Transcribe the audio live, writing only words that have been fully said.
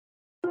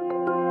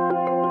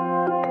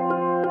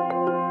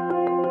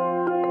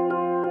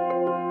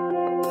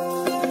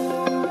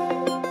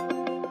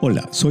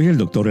Hola, soy el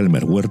Dr.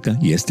 Elmer Huerta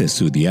y esta es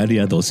su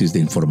diaria dosis de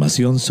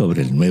información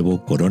sobre el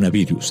nuevo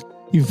coronavirus.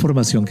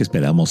 Información que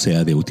esperamos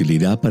sea de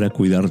utilidad para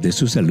cuidar de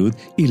su salud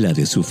y la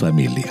de su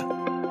familia.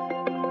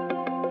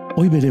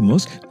 Hoy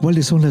veremos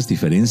cuáles son las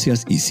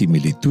diferencias y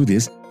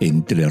similitudes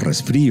entre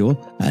resfrío,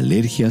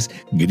 alergias,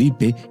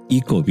 gripe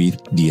y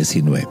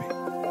COVID-19.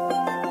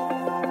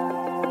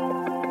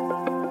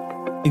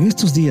 En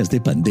estos días de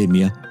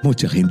pandemia,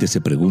 mucha gente se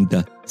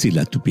pregunta si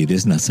la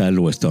tupidez nasal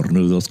o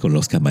estornudos con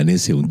los que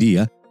amanece un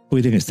día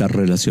pueden estar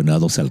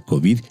relacionados al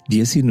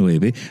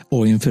COVID-19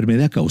 o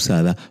enfermedad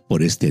causada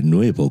por este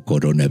nuevo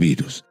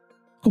coronavirus.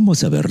 ¿Cómo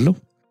saberlo?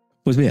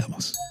 Pues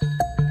veamos.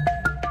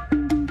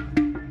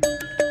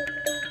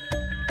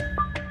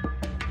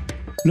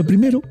 Lo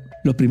primero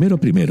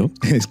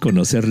es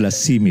conocer las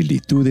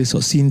similitudes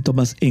o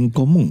síntomas en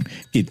común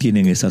que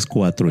tienen esas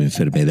 4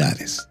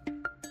 enfermedades.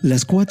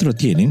 Las 4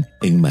 tienen,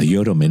 en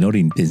mayor o menor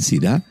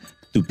intensidad,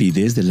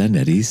 tupidez de la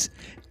nariz,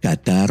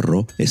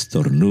 catarro,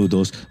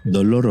 estornudos,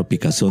 dolor o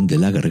picazón de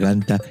la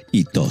garganta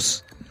y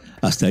tos.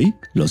 Hasta ahí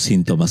los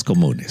síntomas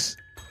comunes.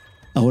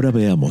 Ahora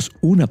veamos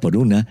una por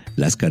una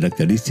las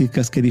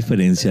características que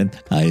diferencian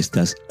a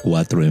estas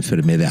 4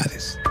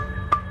 enfermedades.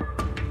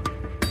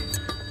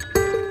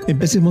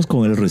 Empecemos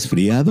con el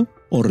resfriado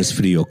o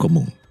resfrío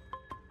común.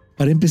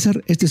 Para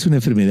empezar, esta es una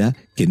enfermedad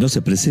que no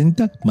se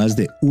presenta más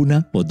de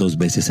 1 o 2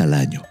 veces al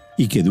año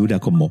y que dura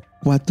como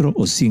 4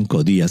 o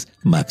 5 días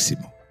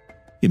máximo.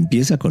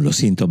 Empieza con los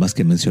síntomas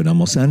que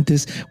mencionamos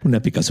antes,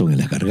 una picazón en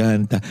la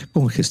garganta,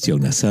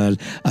 congestión nasal,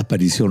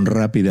 aparición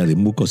rápida de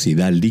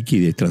mucosidad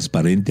líquida y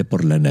transparente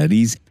por la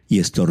nariz y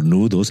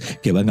estornudos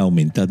que van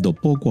aumentando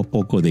poco a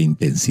poco de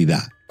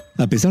intensidad.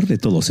 A pesar de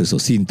todos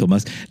esos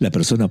síntomas, la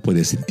persona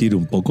puede sentir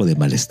un poco de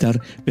malestar,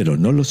 pero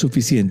no lo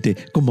suficiente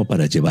como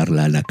para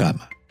llevarla a la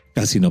cama.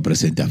 Casi no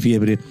presenta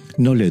fiebre,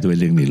 no le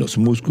duelen ni los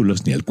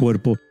músculos ni el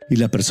cuerpo y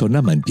la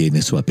persona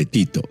mantiene su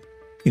apetito.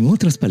 En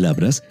otras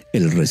palabras,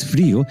 el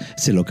resfrío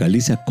se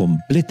localiza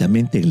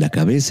completamente en la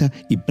cabeza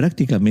y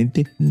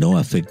prácticamente no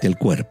afecta el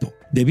cuerpo.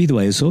 Debido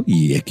a eso,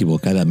 y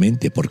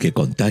equivocadamente porque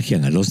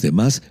contagian a los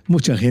demás,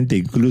 mucha gente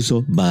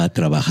incluso va a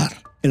trabajar.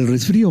 El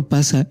resfrío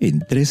pasa en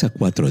 3 a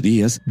 4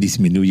 días,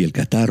 disminuye el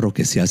catarro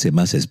que se hace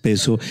más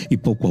espeso y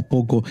poco a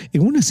poco,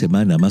 en una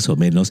semana más o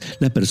menos,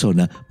 la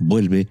persona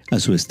vuelve a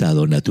su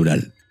estado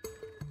natural.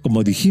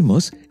 Como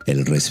dijimos,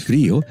 el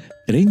resfrío,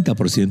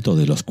 30%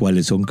 de los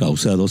cuales son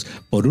causados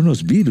por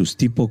unos virus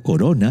tipo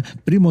corona,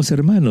 primos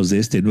hermanos de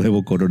este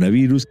nuevo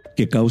coronavirus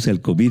que causa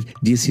el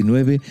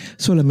COVID-19,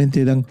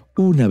 solamente dan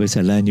 1 vez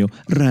al año,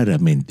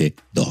 raramente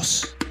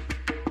 2.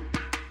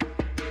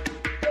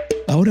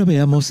 Ahora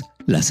veamos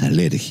las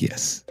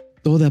alergias.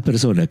 Toda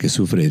persona que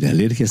sufre de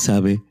alergias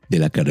sabe de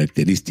la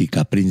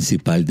característica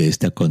principal de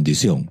esta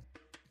condición,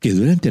 que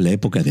durante la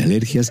época de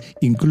alergias,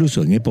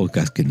 incluso en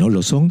épocas que no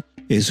lo son,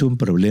 es un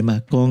problema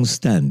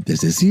constante,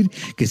 es decir,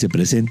 que se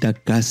presenta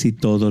casi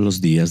todos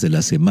los días de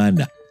la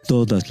semana,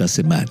 todas las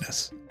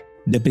semanas.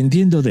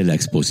 Dependiendo de la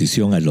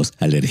exposición a los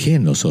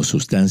alergenos o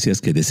sustancias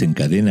que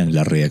desencadenan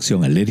la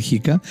reacción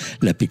alérgica,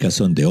 la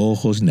picazón de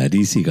ojos,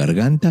 nariz y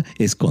garganta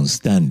es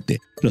constante.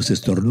 Los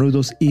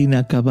estornudos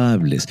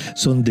inacabables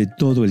son de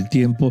todo el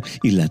tiempo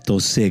y la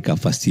tos seca,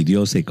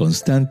 fastidiosa y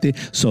constante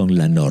son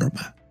la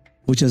norma.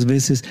 Muchas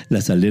veces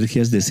las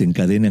alergias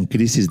desencadenan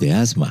crisis de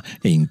asma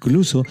e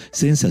incluso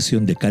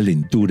sensación de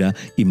calentura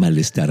y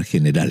malestar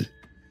general.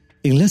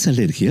 En las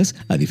alergias,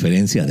 a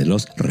diferencia de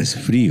los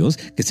resfríos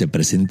que se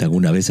presentan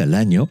 1 vez al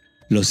año,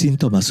 los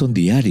síntomas son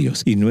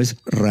diarios y no es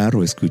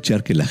raro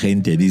escuchar que la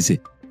gente dice: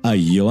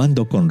 "Ay, yo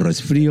ando con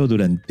resfrío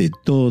durante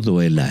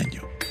todo el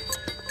año".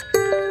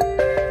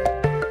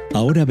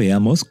 Ahora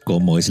veamos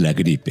cómo es la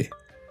gripe.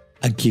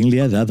 A quien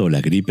le ha dado la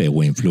gripe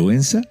o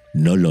influenza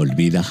no lo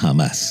olvida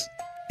jamás.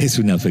 Es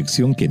una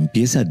afección que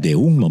empieza de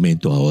un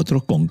momento a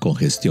otro con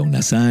congestión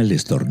nasal,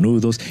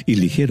 estornudos y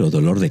ligero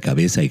dolor de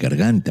cabeza y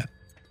garganta.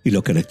 Y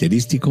lo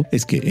característico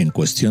es que en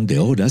cuestión de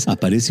horas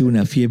aparece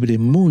una fiebre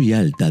muy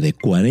alta de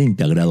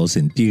 40 grados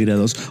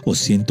centígrados o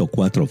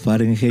 104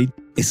 Fahrenheit,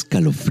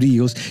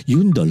 escalofríos y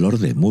un dolor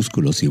de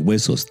músculos y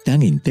huesos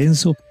tan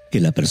intenso que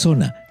la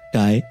persona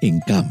cae en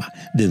cama,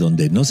 de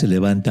donde no se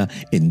levanta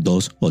en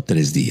 2 o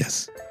 3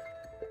 días.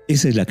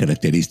 Esa es la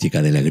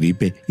característica de la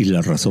gripe y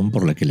la razón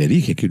por la que le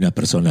dije que una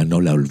persona no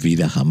la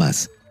olvida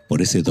jamás,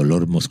 por ese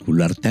dolor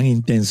muscular tan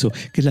intenso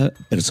que la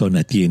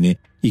persona tiene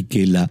y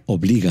que la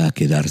obliga a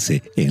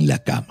quedarse en la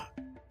cama.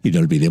 Y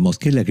no olvidemos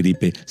que la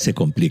gripe se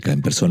complica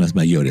en personas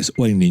mayores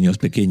o en niños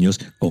pequeños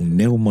con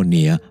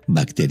neumonía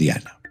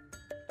bacteriana.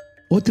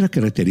 Otra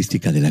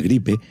característica de la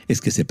gripe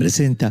es que se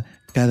presenta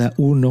cada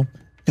 1,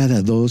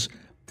 cada 2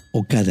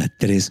 o cada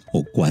 3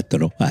 o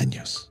 4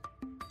 años.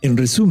 En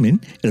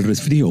resumen, el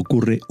resfrío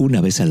ocurre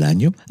 1 vez al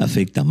año,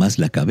 afecta más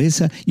la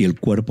cabeza y el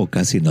cuerpo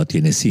casi no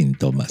tiene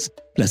síntomas.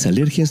 Las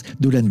alergias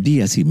duran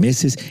días y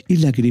meses y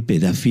la gripe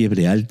da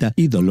fiebre alta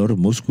y dolor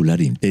muscular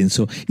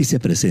intenso y se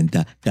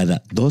presenta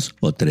cada 2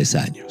 o 3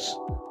 años.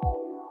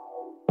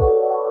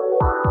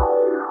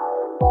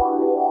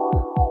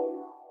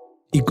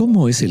 ¿Y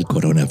cómo es el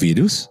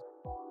coronavirus?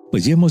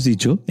 Pues ya hemos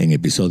dicho en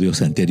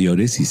episodios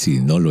anteriores, y si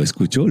no lo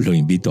escuchó, lo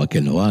invito a que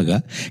lo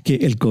haga, que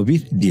el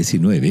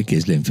COVID-19, que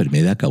es la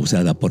enfermedad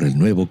causada por el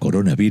nuevo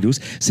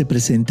coronavirus, se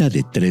presenta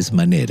de 3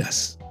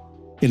 maneras.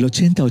 El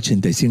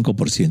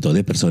 80-85%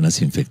 de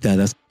personas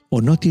infectadas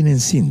o no tienen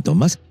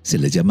síntomas, se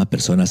les llama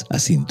personas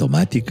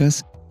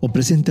asintomáticas, o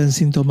presentan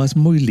síntomas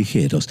muy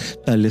ligeros,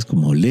 tales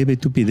como leve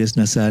tupidez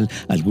nasal,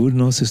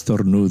 algunos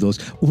estornudos,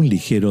 un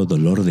ligero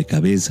dolor de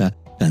cabeza,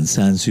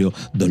 cansancio,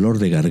 dolor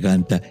de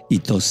garganta y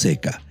tos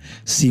seca,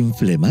 sin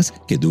flemas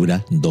que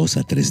dura 2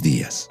 a 3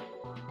 días.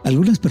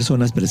 Algunas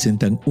personas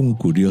presentan un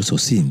curioso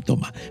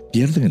síntoma,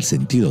 pierden el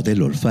sentido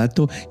del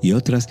olfato y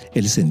otras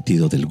el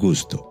sentido del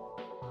gusto.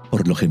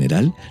 Por lo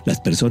general,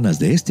 las personas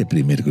de este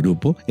primer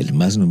grupo, el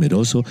más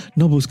numeroso,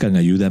 no buscan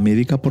ayuda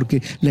médica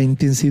porque la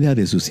intensidad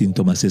de sus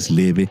síntomas es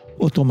leve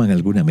o toman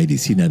alguna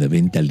medicina de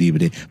venta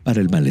libre para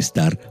el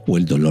malestar o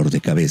el dolor de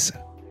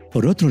cabeza.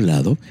 Por otro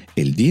lado,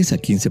 el 10 a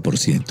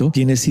 15%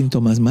 tiene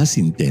síntomas más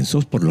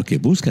intensos por lo que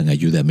buscan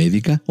ayuda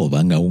médica o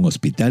van a un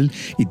hospital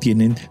y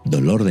tienen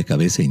dolor de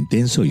cabeza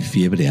intenso y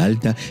fiebre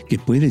alta que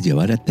puede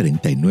llevar a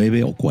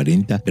 39 o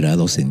 40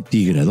 grados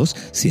centígrados,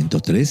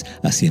 103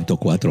 a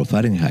 104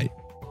 Fahrenheit.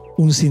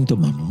 Un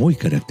síntoma muy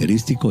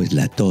característico es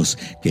la tos,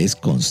 que es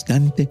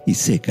constante y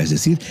seca, es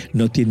decir,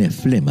 no tiene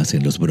flemas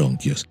en los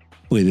bronquios.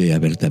 Puede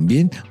haber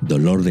también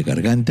dolor de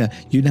garganta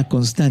y una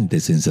constante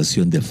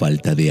sensación de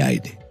falta de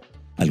aire.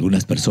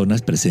 Algunas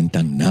personas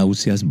presentan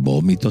náuseas,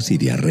 vómitos y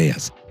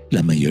diarreas.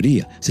 La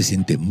mayoría se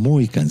siente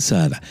muy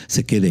cansada,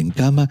 se queda en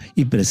cama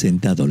y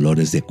presenta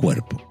dolores de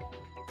cuerpo.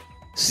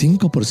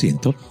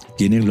 5%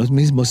 tienen los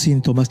mismos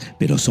síntomas,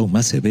 pero son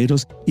más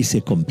severos y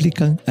se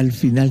complican al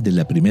final de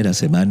la primera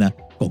semana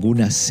con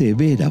una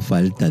severa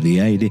falta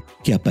de aire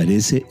que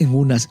aparece en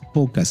unas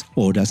pocas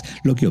horas,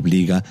 lo que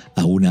obliga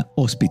a una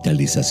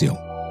hospitalización.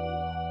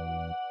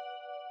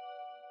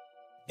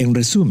 En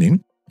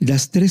resumen,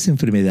 las 3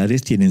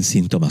 enfermedades tienen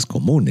síntomas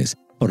comunes,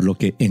 por lo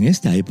que en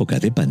esta época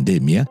de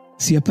pandemia,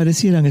 si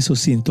aparecieran esos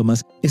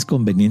síntomas, es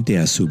conveniente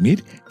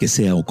asumir que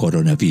sea un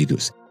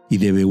coronavirus y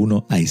debe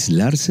uno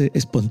aislarse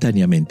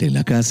espontáneamente en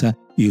la casa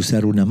y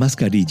usar una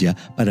mascarilla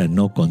para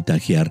no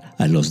contagiar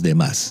a los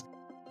demás.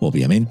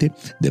 Obviamente,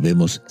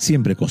 debemos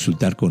siempre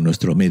consultar con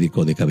nuestro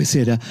médico de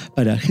cabecera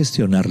para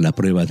gestionar la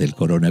prueba del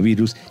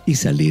coronavirus y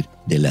salir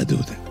de la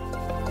duda.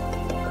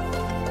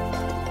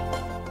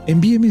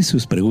 Envíeme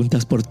sus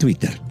preguntas por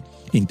Twitter.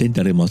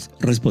 Intentaremos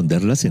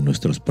responderlas en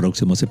nuestros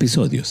próximos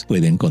episodios.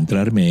 Puede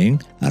encontrarme en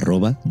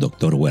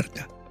 @Dr.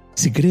 Huerta.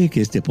 Si cree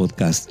que este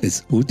podcast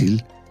es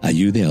útil,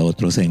 ayude a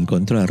otros a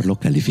encontrarlo,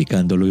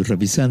 calificándolo y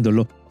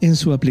revisándolo en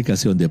su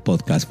aplicación de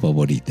podcast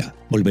favorita.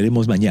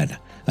 Volveremos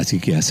mañana, así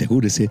que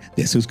asegúrese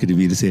de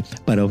suscribirse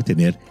para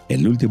obtener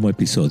el último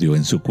episodio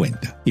en su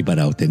cuenta. Y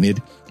para obtener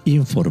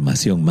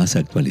información más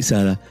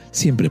actualizada,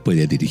 siempre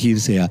puede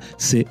dirigirse a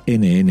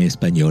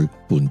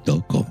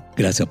cnnespañol.com.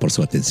 Gracias por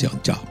su atención.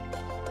 Chao.